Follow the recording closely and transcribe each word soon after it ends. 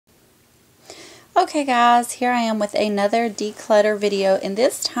Okay guys, here I am with another declutter video, and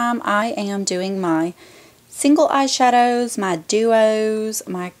this time I am doing my single eyeshadows, my duos,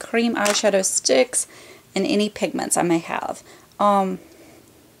 my cream eyeshadow sticks, and any pigments I may have.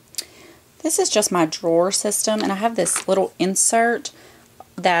 This is just my drawer system, and I have this little insert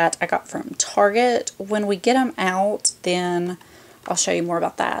that I got from Target. When we get them out, then I'll show you more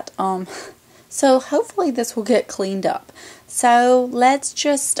about that. So hopefully this will get cleaned up. So let's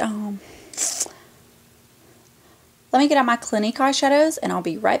just let me get out my Clinique eyeshadows and I'll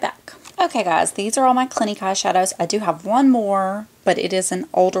be right back. Okay guys, these are all my Clinique eyeshadows. I do have one more, but it is an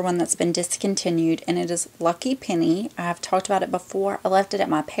older one that's been discontinued, and it is Lucky Penny. I have talked about it before. I left it at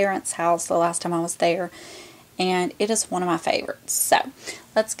my parents' house the last time I was there, and it is one of my favorites. So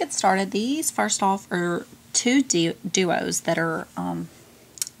let's get started. These first off are two duos that are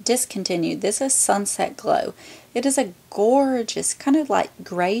discontinued. This is Sunset Glow. It is a gorgeous kind of like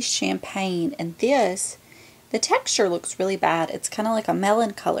gray champagne, and this, the texture looks really bad. It's kind of like a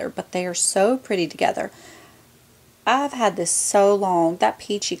melon color, but they are so pretty together. I've had this so long. That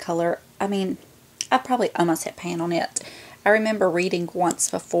peachy color, I mean, I probably almost hit pan on it. I remember reading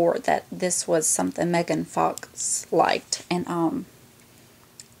once before that this was something Megan Fox liked, and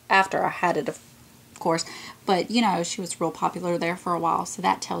after I had it, of course, but you know, she was real popular there for a while, so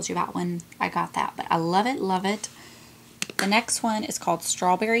that tells you about when I got that. But I love it, love it. The next one is called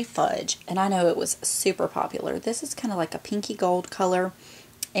Strawberry Fudge, and I know it was super popular. This is kind of like a pinky gold color,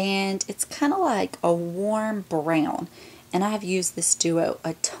 and it's kind of like a warm brown, and I have used this duo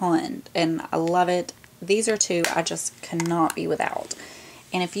a ton, and I love it. These are two I just cannot be without.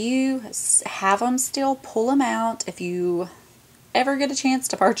 And if you have them still, pull them out. If you ever get a chance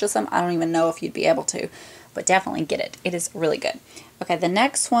to purchase them, I don't even know if you'd be able to, but definitely get it. It is really good. Okay, the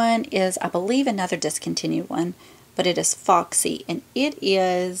next one is, I believe, another discontinued one, but it is Foxy, and it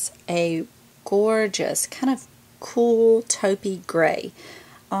is a gorgeous kind of cool taupey gray.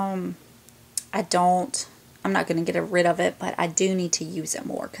 I'm not going to get rid of it, but I do need to use it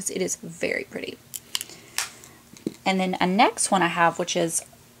more because it is very pretty. And then a next one I have, which is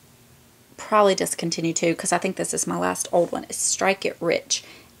probably discontinued too, because I think this is my last old one, is Strike It Rich,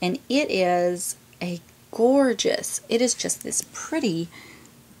 and it is a gorgeous, it is just this pretty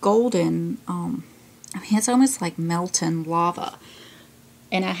golden, I mean, it's almost like melting lava.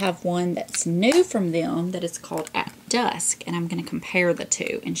 And I have one that's new from them that is called At Dusk, and I'm going to compare the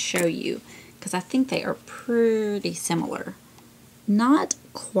two and show you, because I think they are pretty similar. Not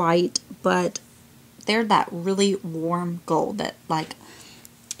quite, but they're that really warm gold that, like,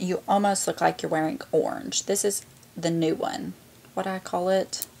 you almost look like you're wearing orange. This is the new one. What do I call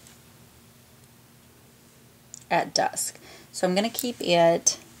it? At Dusk. So I'm going to keep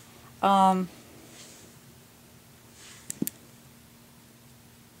it. I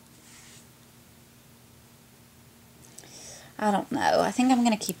don't know. I think I'm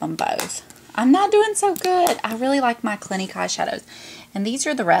going to keep them both. I'm not doing so good. I really like my Clinique eyeshadows. And these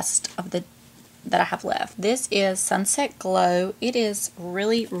are the rest of the that I have left. This is Sunset Glow. It is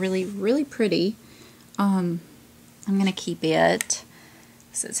really, really, really pretty. I'm going to keep it.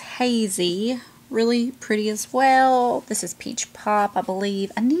 This is Hazy. Really pretty as well. This is Peach Pop, I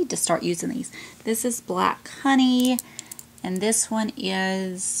believe. I need to start using these. This is Black Honey. And this one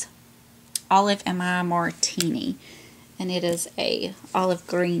is Olive and My Martini. And it is a olive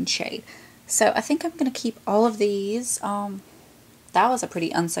green shade. So I think I'm going to keep all of these. That was a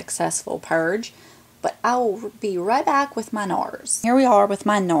pretty unsuccessful purge, but I will be right back with my NARS. Here we are with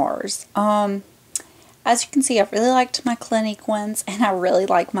my NARS. As you can see, I really liked my Clinique ones, and I really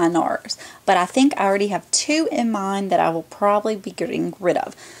like my NARS, but I think I already have two in mind that I will probably be getting rid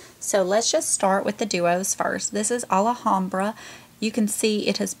of. So let's just start with the duos first. This is Alhambra. You can see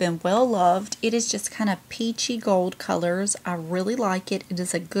it has been well loved. It is just kind of peachy gold colors. I really like it. It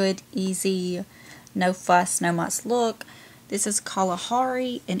is a good, easy, no fuss, no muss look. This is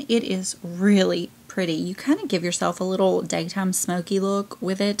Kalahari, and it is really pretty. You kind of give yourself a little daytime smoky look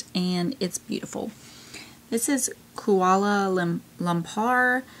with it, and it's beautiful. This is Kuala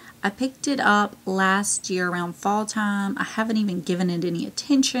Lumpur. I picked it up last year around fall time. I haven't even given it any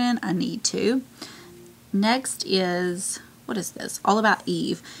attention. I need to. Next is, what is this? All About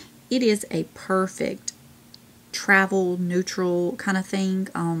Eve. It is a perfect travel neutral kind of thing.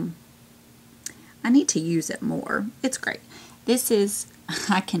 I need to use it more. It's great. This is,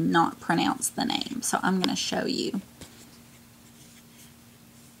 I cannot pronounce the name, so I'm going to show you.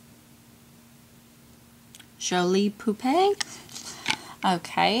 Jolie Poupée.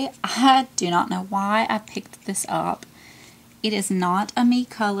 Okay, I do not know why I picked this up. It is not a me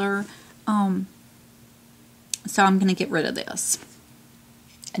color, so I'm going to get rid of this.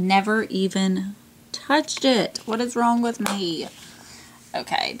 I never even touched it. What is wrong with me?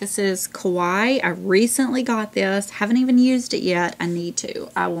 Okay, this is Kawaii. I recently got this. Haven't even used it yet. I need to.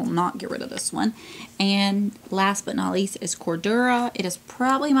 I will not get rid of this one. And last but not least is Cordura. It is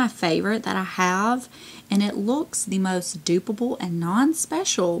probably my favorite that I have. And it looks the most dupable and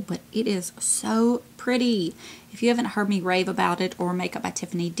non-special, but it is so pretty. If you haven't heard me rave about it or Makeup by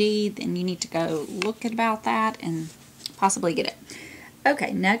Tiffany D, then you need to go look about that and possibly get it.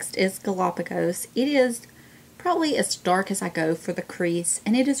 Okay, next is Galapagos. It is probably as dark as I go for the crease,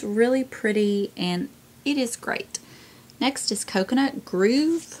 and it is really pretty and it is great. Next is Coconut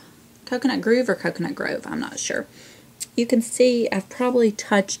Groove. Coconut Groove or Coconut Grove, I'm not sure. You can see I've probably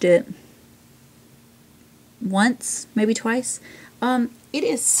touched it once, maybe twice. It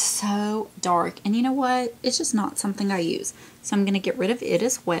is so dark, and you know what? It's just not something I use. So I'm going to get rid of it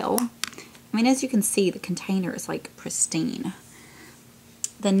as well. I mean, as you can see, the container is like pristine.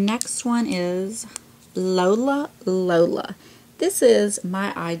 The next one is Lola Lola. This is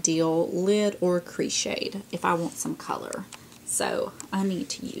my ideal lid or crease shade if I want some color. So I need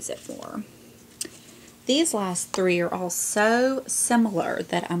to use it more. These last three are all so similar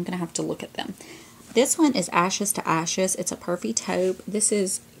that I'm going to have to look at them. This one is Ashes to Ashes. It's a Perfy taupe. This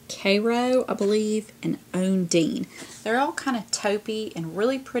is Cairo, I believe, and Ondine. They're all kind of taupey and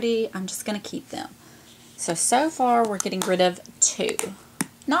really pretty. I'm just going to keep them. So far we're getting rid of two.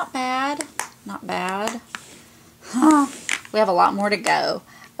 Not bad. Not bad. Huh. We have a lot more to go.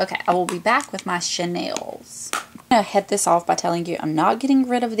 Okay, I will be back with my Chanels. I'm going to head this off by telling you I'm not getting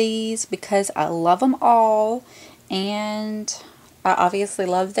rid of these because I love them all. And I obviously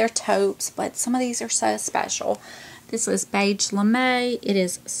love their taupes, but some of these are so special. This is Beige Lame. It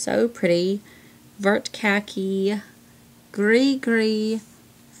is so pretty. Vert Khaki, Gris Gris,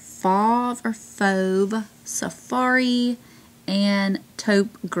 Fauve or Fauve, Safari, and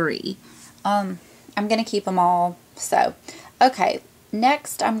Taupe Gris. I'm going to keep them all. So, okay.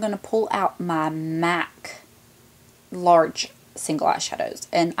 Next, I'm going to pull out my MAC large single eyeshadows,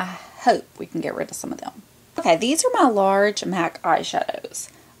 and I hope we can get rid of some of them. Okay, these are my large MAC eyeshadows.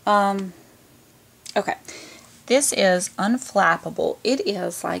 Okay, this is Unflappable. It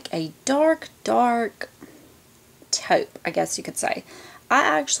is like a dark taupe, I guess you could say. I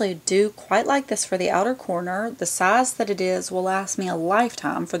actually do quite like this for the outer corner. The size that it is will last me a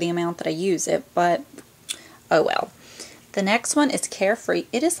lifetime for the amount that I use it, but oh well. The next one is Carefree.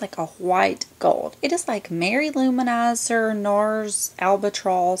 It is like a white gold. It is like Mary Luminizer, NARS,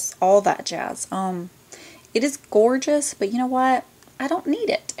 Albatross, all that jazz. It is gorgeous, but you know what? I don't need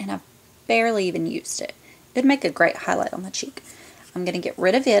it, and I've barely even used it. It'd make a great highlight on the cheek. I'm going to get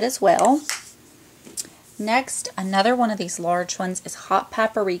rid of it as well. Next, another one of these large ones is Hot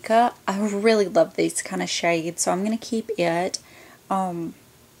Paprika. I really love these kind of shades, so I'm going to keep it. I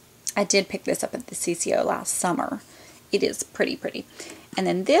did pick this up at the CCO last summer. It is pretty. And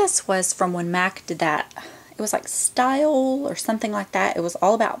then this was from when MAC did that. It was like Style or something like that. It was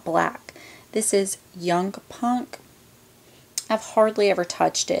all about black. This is Young Punk. I've hardly ever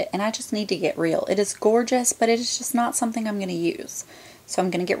touched it, and I just need to get real. It is gorgeous, but it is just not something I'm going to use. So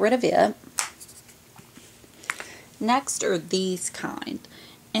I'm going to get rid of it. Next are these kind.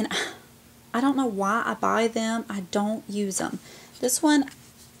 And I don't know why I buy them. I don't use them. This one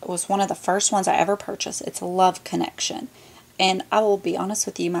was one of the first ones I ever purchased. It's a Love Connection. And I will be honest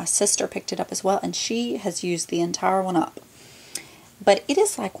with you, my sister picked it up as well, and she has used the entire one up. But it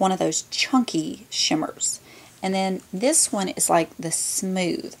is like one of those chunky shimmers. And then this one is like the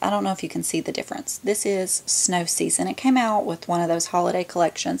smooth. I don't know if you can see the difference. This is Snow Season. It came out with one of those holiday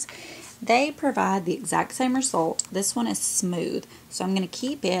collections. They provide the exact same result. This one is smooth. So I'm going to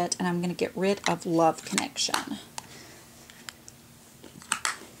keep it, and I'm going to get rid of Love Connection.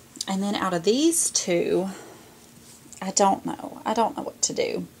 And then out of these two, I don't know. I don't know what to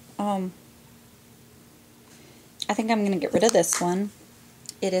do. I think I'm going to get rid of this one.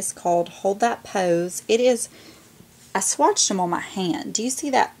 It is called Hold That Pose. It is, I swatched them on my hand. Do you see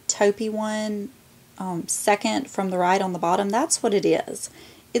that taupey one second from the right on the bottom? That's what it is.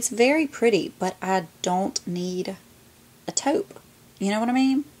 It's very pretty, but I don't need a taupe. You know what I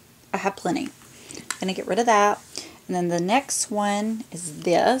mean? I have plenty. I'm going to get rid of that. And then the next one is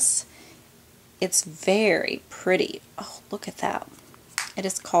this. It's very pretty. Oh, look at that. It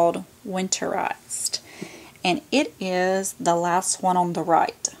is called Winterized. And it is the last one on the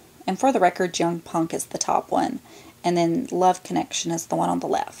right. And for the record, Young Punk is the top one. And then Love Connection is the one on the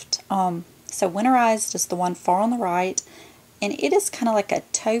left. So Winterized is the one far on the right. And it is kind of like a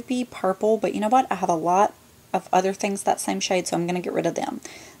taupey purple. But you know what? I have a lot of other things that same shade, so I'm going to get rid of them.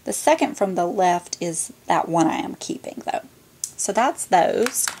 The second from the left is that one I am keeping, though. So that's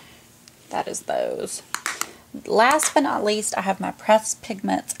those. that is those. Last but not least, I have my pressed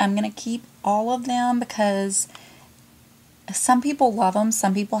pigments. I'm going to keep all of them because some people love them,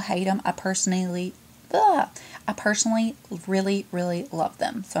 some people hate them. I personally really, really love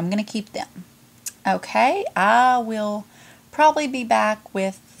them. So I'm going to keep them. Okay, I will probably be back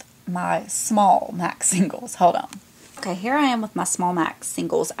with my small MAC singles. Hold on. Okay, here I am with my small MAC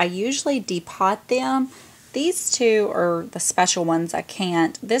singles. I usually depot them. These two are the special ones I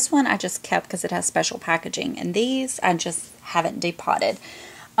can't. This one I just kept because it has special packaging. And these I just haven't depotted.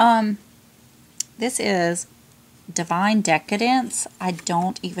 This is Divine Decadence. I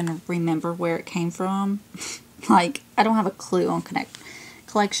don't even remember where it came from. Like, I don't have a clue on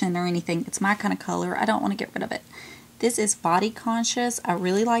collection or anything. It's my kind of color. I don't want to get rid of it. This is Body Conscious. I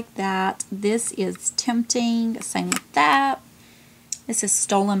really like that. This is Tempting. Same with that. This is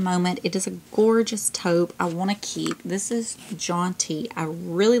Stolen Moment. It is a gorgeous taupe I want to keep. This is Jaunty. I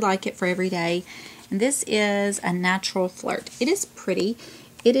really like it for every day. And this is a Natural Flirt. It is pretty.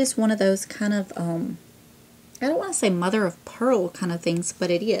 It is one of those kind of, I don't want to say mother of pearl kind of things, but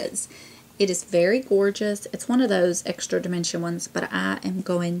it is. It is very gorgeous. It's one of those extra dimension ones, but I am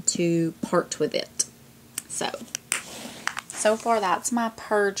going to part with it. So far that's my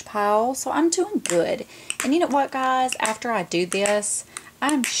purge pile. So I'm doing good. And you know what, guys? After I do this,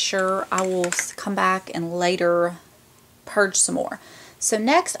 I'm sure I will come back and later purge some more. So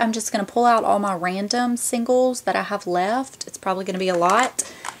next, I'm just going to pull out all my random singles that I have left. It's probably going to be a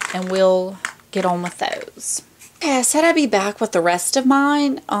lot, and we'll get on with those. Okay, I said I'd be back with the rest of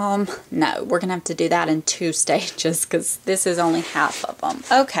mine. No, we're going to have to do that in 2 stages because this is only half of them.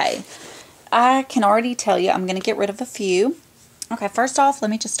 Okay, I can already tell you I'm going to get rid of a few. Okay, first off,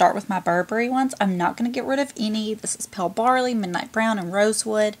 let me just start with my Burberry ones. I'm not going to get rid of any. This is Pale Barley, Midnight Brown, and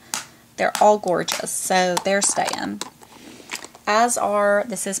Rosewood. They're all gorgeous, so they're staying. As are,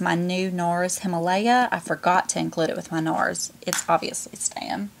 this is my new NARS Himalaya. I forgot to include it with my NARS. It's obviously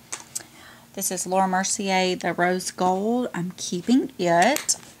staying. This is Laura Mercier, the Rose Gold. I'm keeping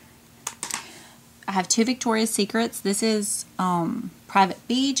it. I have 2 Victoria's Secrets. This is Private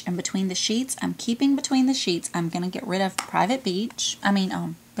Beach and Between the Sheets. I'm keeping Between the Sheets. I'm going to get rid of Private Beach.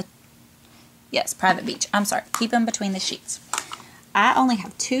 Yes, Private Beach. I'm sorry. Keep them Between the Sheets. I only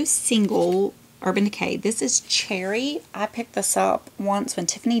have 2 single Urban Decay. This is Cherry. I picked this up once when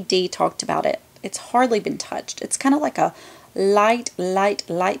Tiffany D talked about it. It's hardly been touched. It's kind of like a light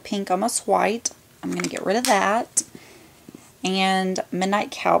pink, almost white. I'm going to get rid of that. And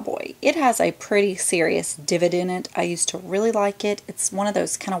Midnight Cowboy. It has a pretty serious divot in it. I used to really like it. It's one of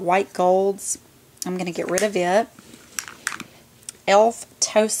those kind of white golds. I'm going to get rid of it. Elf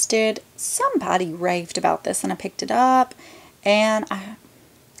Toasted. Somebody raved about this and I picked it up. And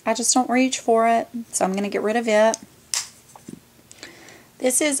I just don't reach for it. So I'm going to get rid of it.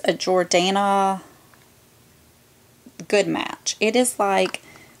 This is a Jordana Good Match. It is like,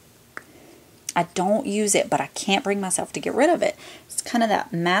 I don't use it, but I can't bring myself to get rid of it. It's kind of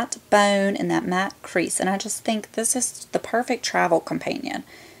that matte bone and that matte crease, and I just think this is the perfect travel companion.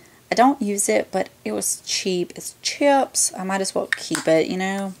 I don't use it, but it was cheap. It's chips. I might as well keep it, you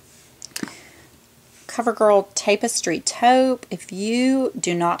know. CoverGirl Tapestry Taupe. If you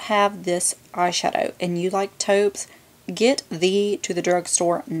do not have this eyeshadow and you like taupes, get thee to the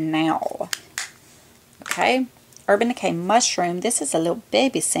drugstore now. Okay. Urban Decay Mushroom. This is a little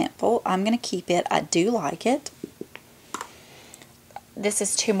baby sample. I'm going to keep it. I do like it. This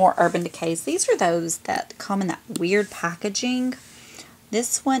is 2 more Urban Decays. These are those that come in that weird packaging.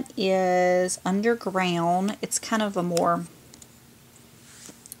 This one is Underground. It's kind of a more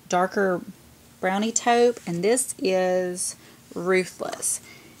darker brownie taupe. And this is Ruthless.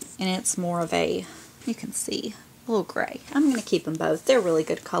 And it's more of a, you can see, a little gray. I'm going to keep them both. They're really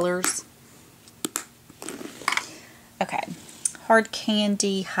good colors. Okay, Hard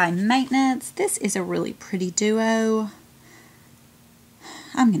Candy High Maintenance. This is a really pretty duo.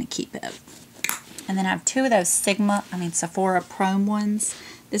 I'm going to keep it. And then I have 2 of those Sephora Chrome ones.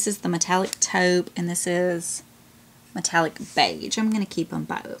 This is the Metallic Taupe and this is Metallic Beige. I'm going to keep them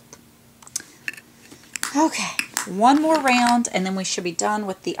both. Okay, 1 more round and then we should be done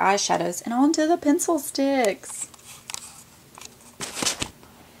with the eyeshadows and on to the pencil sticks.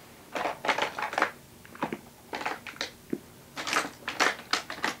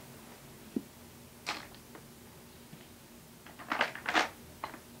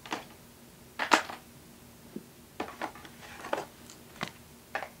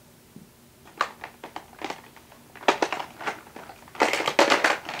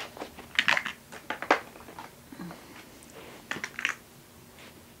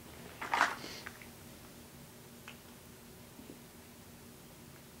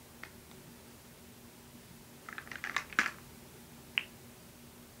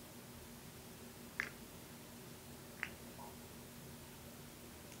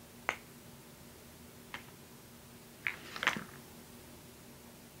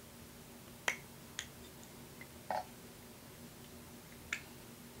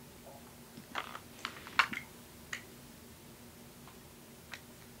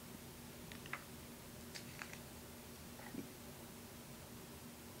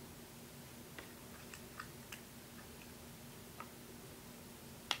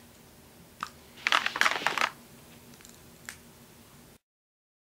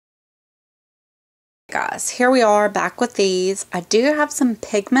 guys, here we are back with these. I do have some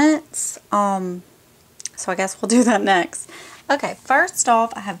pigments, so I guess we'll do that next. Okay, first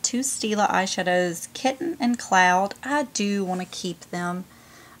off, I have two Stila eyeshadows, Kitten and Cloud. I do want to keep them.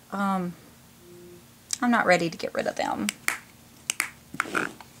 I'm not ready to get rid of them.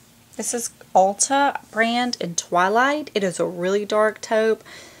 This is Ulta brand in Twilight. It is a really dark taupe.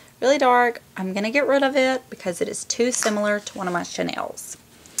 Really dark. I'm going to get rid of it because it is too similar to one of my Chanel's.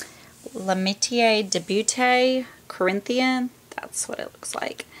 L'Amitié de Beauté Corinthian. That's what it looks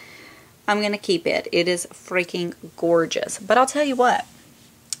like. I'm going to keep it. It is freaking gorgeous. But I'll tell you what.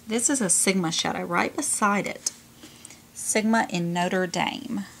 This is a Sigma shadow right beside it. Sigma in Notre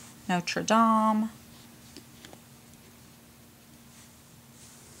Dame. Notre Dame.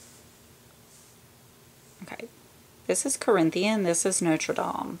 Okay. This is Corinthian. This is Notre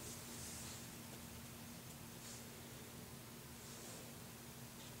Dame.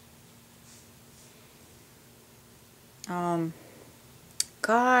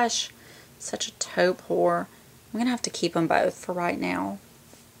 Gosh, such a taupe whore. I'm going to have to keep them both for right now.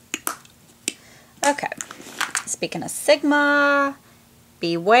 Okay, speaking of Sigma,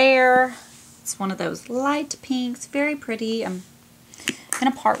 Beware. It's one of those light pinks, very pretty. I'm going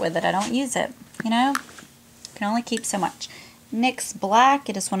to part with it. I don't use it, you know. Can only keep so much. NYX Black.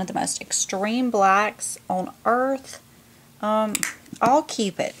 It is one of the most extreme blacks on earth. I'll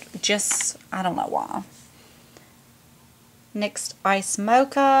keep it. Just, I don't know why. NYX Ice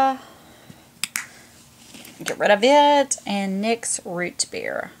Mocha, get rid of it, and NYX Root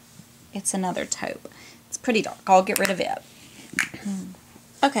Beer. It's another taupe. It's pretty dark. I'll get rid of it.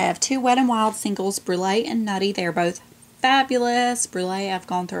 Okay, I have two Wet n Wild singles, Brulee and Nutty. They are both fabulous. Brulee, I've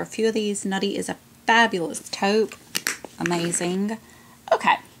gone through a few of these. Nutty is a fabulous taupe. Amazing.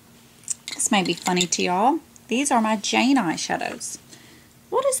 Okay, this may be funny to y'all. These are my Jane eyeshadows.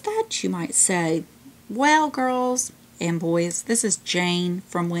 What is that, you might say? Well, girls and boys, this is Jane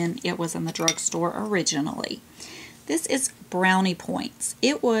from when it was in the drugstore originally. This is Brownie Points.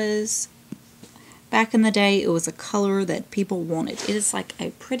 It was, back in the day, it was a color that people wanted. It is like a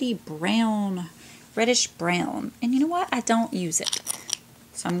pretty brown, reddish brown. And you know what? I don't use it.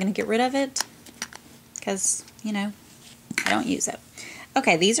 So I'm going to get rid of it because, you know, I don't use it.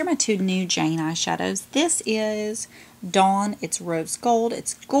 Okay, these are my two new Jane eyeshadows. This is Dawn. It's rose gold.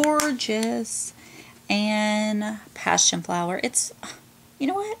 It's gorgeous. And Passion Flower. It's, you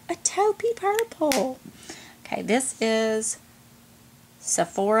know what? A taupey purple. Okay, this is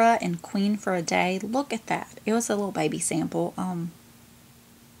Sephora and Queen for a Day. Look at that. It was a little baby sample.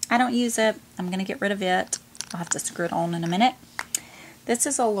 I don't use it. I'm going to get rid of it. I'll have to screw it on in a minute. This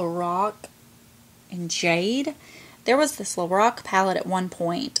is a Lorac in Jade. There was this Lorac palette at one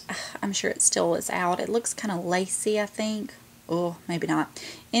point. I'm sure it still is out. It looks kind of lacy, I think. Oh, maybe not.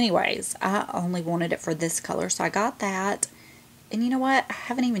 Anyways, I only wanted it for this color, so I got that. And you know what? I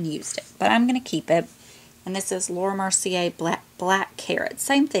haven't even used it, but I'm going to keep it. And this is Laura Mercier Black Carrot.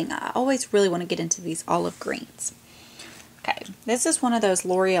 Same thing. I always really want to get into these olive greens. Okay, this is one of those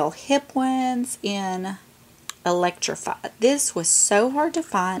L'Oreal hip ones in Electrified. This was so hard to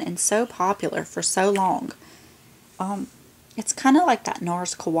find and so popular for so long. It's kind of like that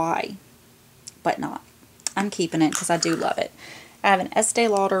NARS Kawaii, but not. I'm keeping it because I do love it. I have an Estee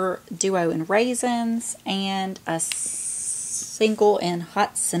Lauder Duo in Raisins and a single in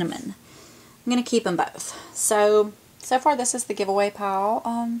Hot Cinnamon. I'm going to keep them both. So far this is the giveaway pile,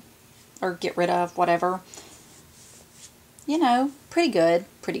 or get rid of, whatever. You know, pretty good,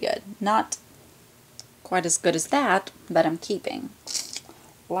 pretty good. Not quite as good as that, but I'm keeping.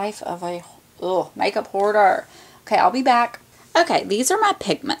 Life of a makeup hoarder. Okay, I'll be back. Okay, these are my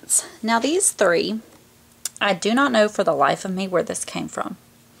pigments. Now these three, I do not know for the life of me where this came from.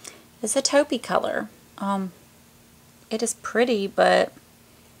 It's a taupey color. It is pretty, but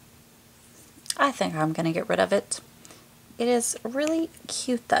I think I'm going to get rid of it. It is really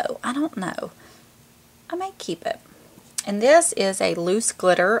cute though. I don't know. I may keep it. And this is a loose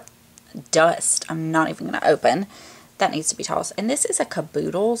glitter dust. I'm not even going to open. That needs to be tossed. And this is a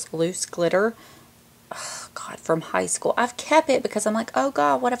Caboodles loose glitter. Oh, God, from high school. I've kept it because I'm like, oh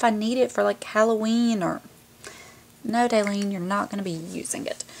God, what if I need it for like Halloween or... No, Daylene, you're not going to be using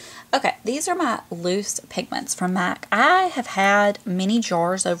it. Okay, these are my loose pigments from MAC. I have had many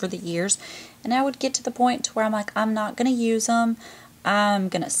jars over the years, and I would get to the point where I'm like, I'm not going to use them. I'm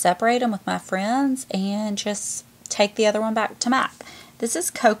going to separate them with my friends and just take the other one back to MAC. This is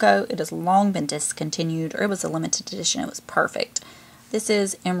Cocoa. It has long been discontinued, or it was a limited edition. It was perfect. This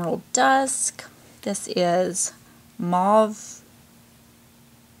is Emerald Dusk. This is Mauve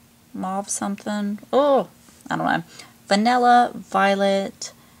something. Oh, I don't know. Vanilla,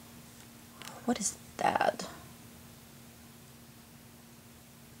 Violet. What is that.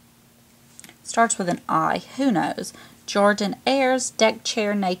 Starts with an I. Who knows? Jordan Ayers, Deck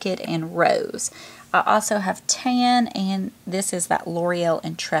Chair, Naked, and Rose. I also have Tan, and this is that L'Oreal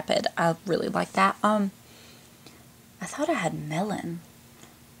Intrepid. I really like that. I thought I had Melon.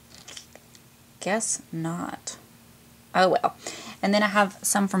 Guess not. Oh well. And then I have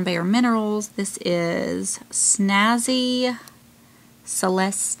some from Bare Minerals. This is Snazzy,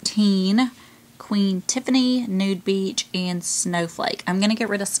 Celestine, Queen Tiffany, Nude Beach, and Snowflake. I'm going to get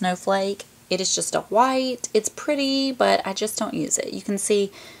rid of Snowflake. It is just a white. It's pretty, but I just don't use it. You can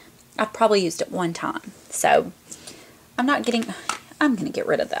see I've probably used it one time. So I'm going to get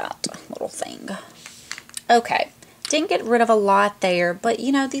rid of that little thing. Okay. Didn't get rid of a lot there, but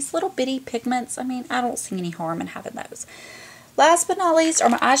you know, these little bitty pigments, I mean, I don't see any harm in having those. Last but not least are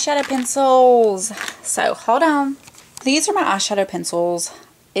my eyeshadow pencils. So hold on. These are my eyeshadow pencils.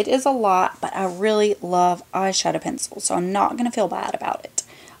 It is a lot, but I really love eyeshadow pencils, so I'm not going to feel bad about it.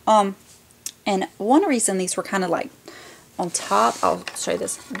 And one reason these were kind of like on top, I'll show you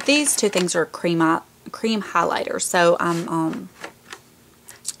this. These two things are cream highlighters, so I'm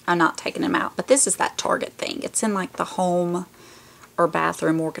not taking them out. But this is that Target thing. It's in like the home or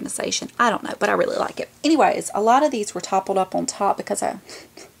bathroom organization. I don't know, but I really like it. Anyways, a lot of these were toppled up on top because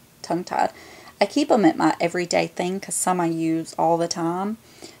tongue-tied. I keep them at my everyday thing because some I use all the time.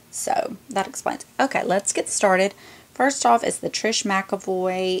 So that explains. Okay, let's get started. First off is the Trish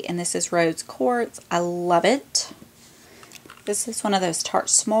McAvoy, and this is Rose Quartz. I love it. This is one of those Tarte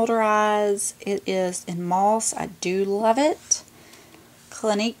Smolder Eyes. It is in moss. I do love it.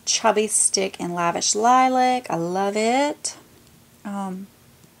 Clinique Chubby Stick in Lavish Lilac. I love it.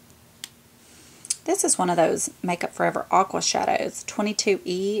 This is one of those Makeup Forever Aqua Shadows.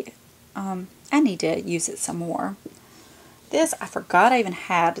 22E. I need to use it some more. This I forgot I even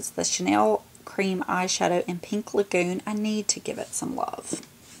had. It's the Chanel Cream Eyeshadow in Pink Lagoon. I need to give it some love.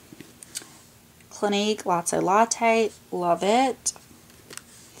 Clinique Lotso Latte. Love it.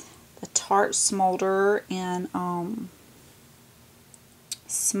 The Tarte Smolder in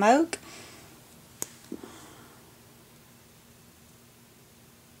Smoke.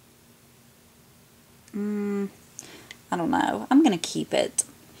 I don't know. I'm going to keep it.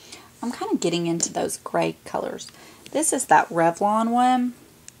 I'm kind of getting into those gray colors. This is that Revlon one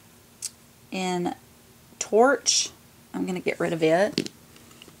in Torch. I'm going to get rid of it.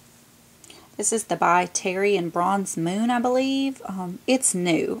 This is the By Terry in Bronze Moon, I believe. It's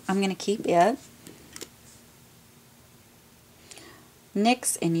new. I'm going to keep it.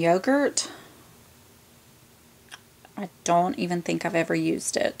 NYX in Yogurt. I don't even think I've ever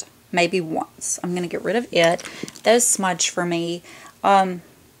used it. Maybe once. I'm going to get rid of it. Those smudge for me.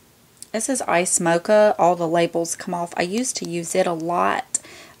 This is Ice Mocha. All the labels come off. I used to use it a lot,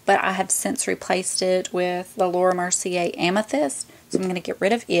 but I have since replaced it with the Laura Mercier Amethyst. So I'm going to get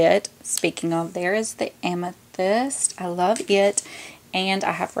rid of it. Speaking of, there is the Amethyst. I love it. And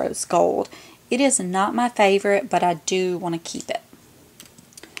I have Rose Gold. It is not my favorite, but I do want to keep it.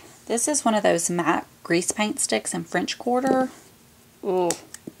 This is one of those MAC grease paint sticks in French Quarter. Ooh.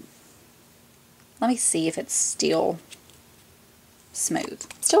 Let me see if it's still smooth.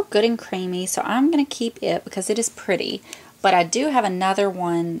 Still good and creamy, so I'm going to keep it because it is pretty. But I do have another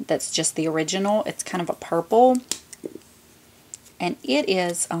one that's just the original. It's kind of a purple. And it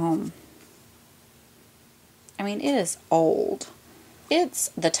is, I mean, it is old. It's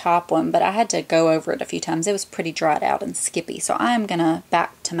the top one, but I had to go over it a few times. It was pretty dried out and skippy, so I'm going to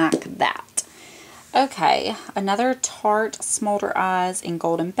back to MAC that. Okay, another Tarte Smolder Eyes in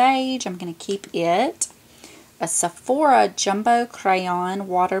Golden Beige. I'm going to keep it. A Sephora Jumbo Crayon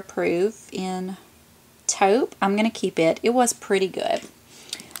Waterproof in Taupe. I'm going to keep it. It was pretty good.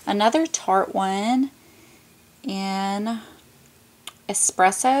 Another Tarte one in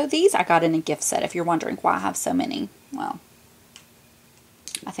Espresso. These I got in a gift set, if you're wondering why I have so many. Well,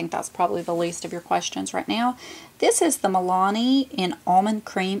 I think that's probably the least of your questions right now. This is the Milani in Almond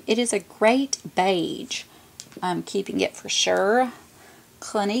Cream. It is a great beige. I'm keeping it for sure.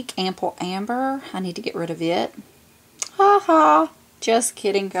 Clinique Ample Amber. I need to get rid of it. Ha ha. Just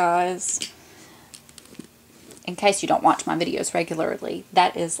kidding, guys. In case you don't watch my videos regularly,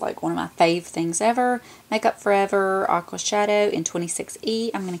 that is like one of my fave things ever. Makeup Forever Aqua Shadow in 26E.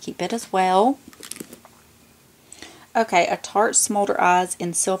 I'm going to keep it as well. Okay, a Tarte Smolder Eyes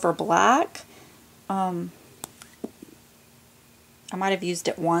in Silver Black. I might have used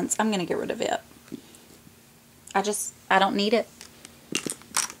it once. I'm going to get rid of it. I don't need it.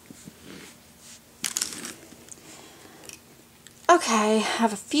 Okay, I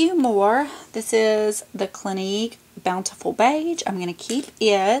have a few more. This is the Clinique Bountiful Beige. I'm going to keep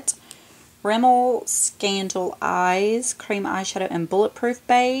it. Rimmel Scandal Eyes Cream Eyeshadow in Bulletproof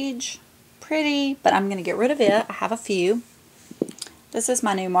Beige. Pretty, but I'm going to get rid of it. I have a few. This is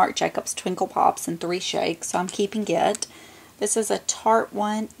my new Marc Jacobs Twinkle Pops in 3 shakes, so I'm keeping it. This is a Tarte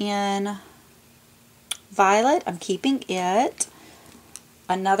one in Violet. I'm keeping it.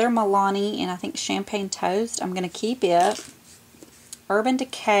 Another Milani in, I think, Champagne Toast. I'm going to keep it. Urban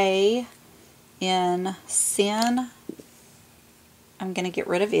Decay in Sin. I'm going to get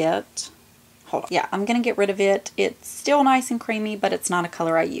rid of it. Hold on. Yeah, I'm going to get rid of it. It's still nice and creamy, but it's not a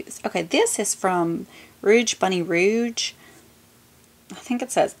color I use. Okay, this is from Rouge Bunny Rouge. I think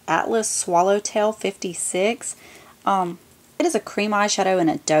it says Atlas Swallowtail 56. It is a cream eyeshadow in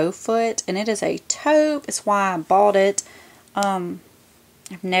a doe foot, and it is a taupe. It's why I bought it. I've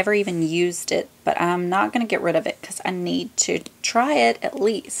never even used it, but I'm not going to get rid of it because I need to try it at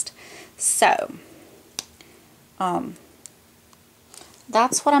least. So,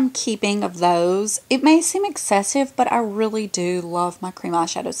 that's what I'm keeping of those. It may seem excessive, but I really do love my cream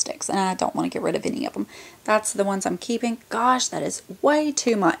eyeshadow sticks, and I don't want to get rid of any of them. That's the ones I'm keeping. Gosh, that is way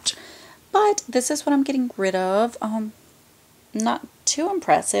too much. But this is what I'm getting rid of. Not too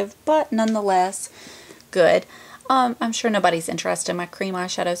impressive, but nonetheless good. I'm sure nobody's interested in my cream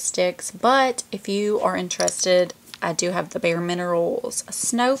eyeshadow sticks, but if you are interested, I do have the Bare Minerals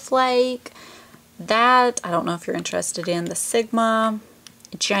Snowflake. That, I don't know if you're interested in the Sigma,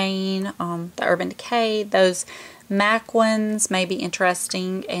 Jane, the Urban Decay. Those MAC ones may be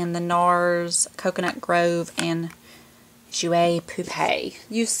interesting, and the NARS Coconut Grove and Jouer Poupée.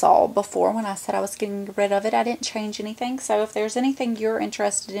 You saw before when I said I was getting rid of it, I didn't change anything. So if there's anything you're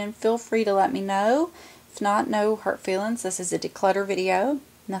interested in, feel free to let me know. If not, no hurt feelings. This is a declutter video,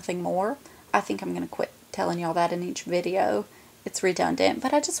 nothing more. I think I'm going to quit telling y'all that in each video. It's redundant,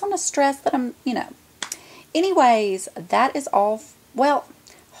 but I just want to stress that I'm, Anyways, that is all. Well,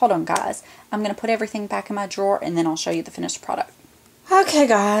 hold on, guys. I'm going to put everything back in my drawer, and then I'll show you the finished product. Okay,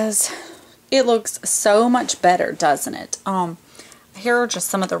 guys. It looks so much better, doesn't it? Here are just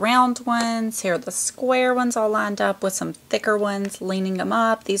some of the round ones. Here are the square ones all lined up with some thicker ones leaning them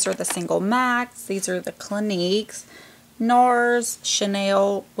up. These are the single MACs. These are the Cliniques. NARS,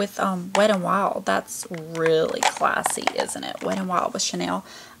 Chanel with Wet n Wild. That's really classy, isn't it? Wet n Wild with Chanel.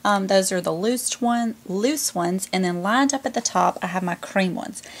 Those are the loose ones, and then lined up at the top, I have my cream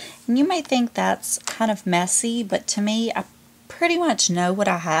ones. And you may think that's kind of messy, but to me, I pretty much know what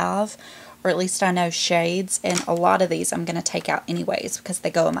I have, or at least I know shades, and a lot of these I'm going to take out anyways because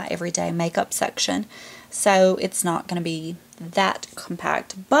they go in my everyday makeup section. So it's not going to be that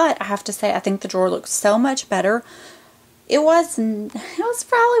compact. But I have to say, I think the drawer looks so much better. It was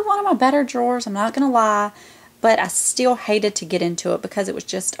probably one of my better drawers, I'm not going to lie, but I still hated to get into it because it was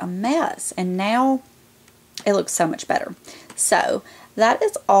just a mess. And now it looks so much better. So that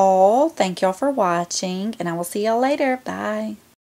is all. Thank y'all for watching, and I will see y'all later. Bye.